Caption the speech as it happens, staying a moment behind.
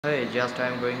Hey, just I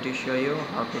am going to show you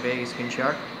how to take a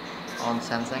screenshot on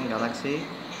Samsung Galaxy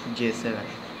J7.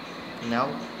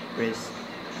 Now press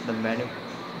the menu,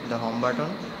 the home button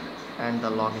and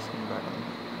the lock screen button.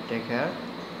 Take here,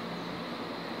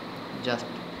 just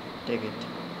take it.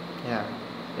 Here,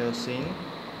 you're seeing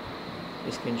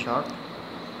screenshot,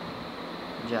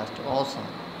 just awesome.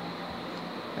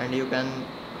 And you can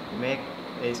make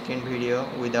a screen video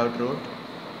without root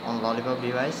on Lollipop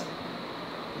device.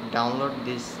 Download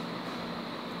these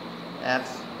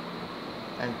apps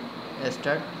and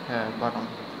start here button,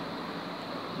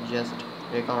 just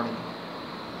recording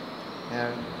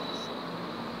here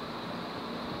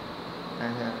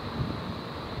and here,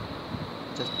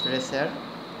 just press here,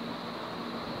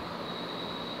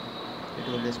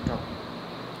 it will stop.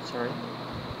 Sorry,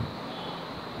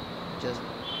 just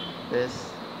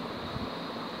press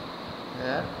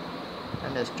here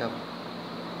and stop.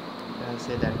 You can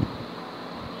see that.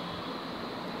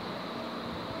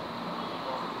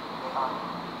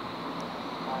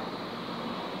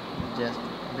 Just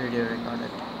video recorded.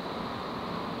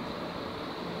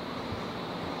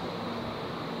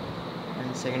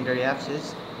 And secondary apps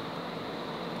is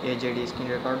AJD screen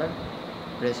recorder.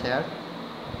 Press here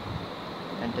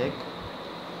and take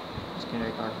screen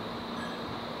record.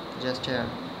 Just here,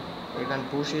 you can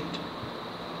push it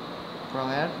from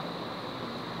here,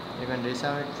 you can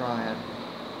resume it from here.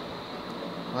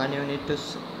 When you need to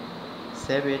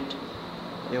save it,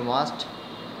 you must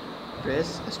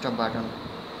press stop button.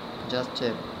 Just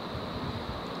save.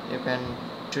 You can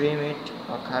trim it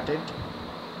or cut it.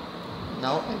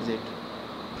 Now exit.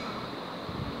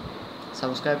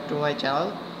 Subscribe to my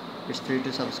channel. It's free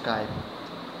to subscribe.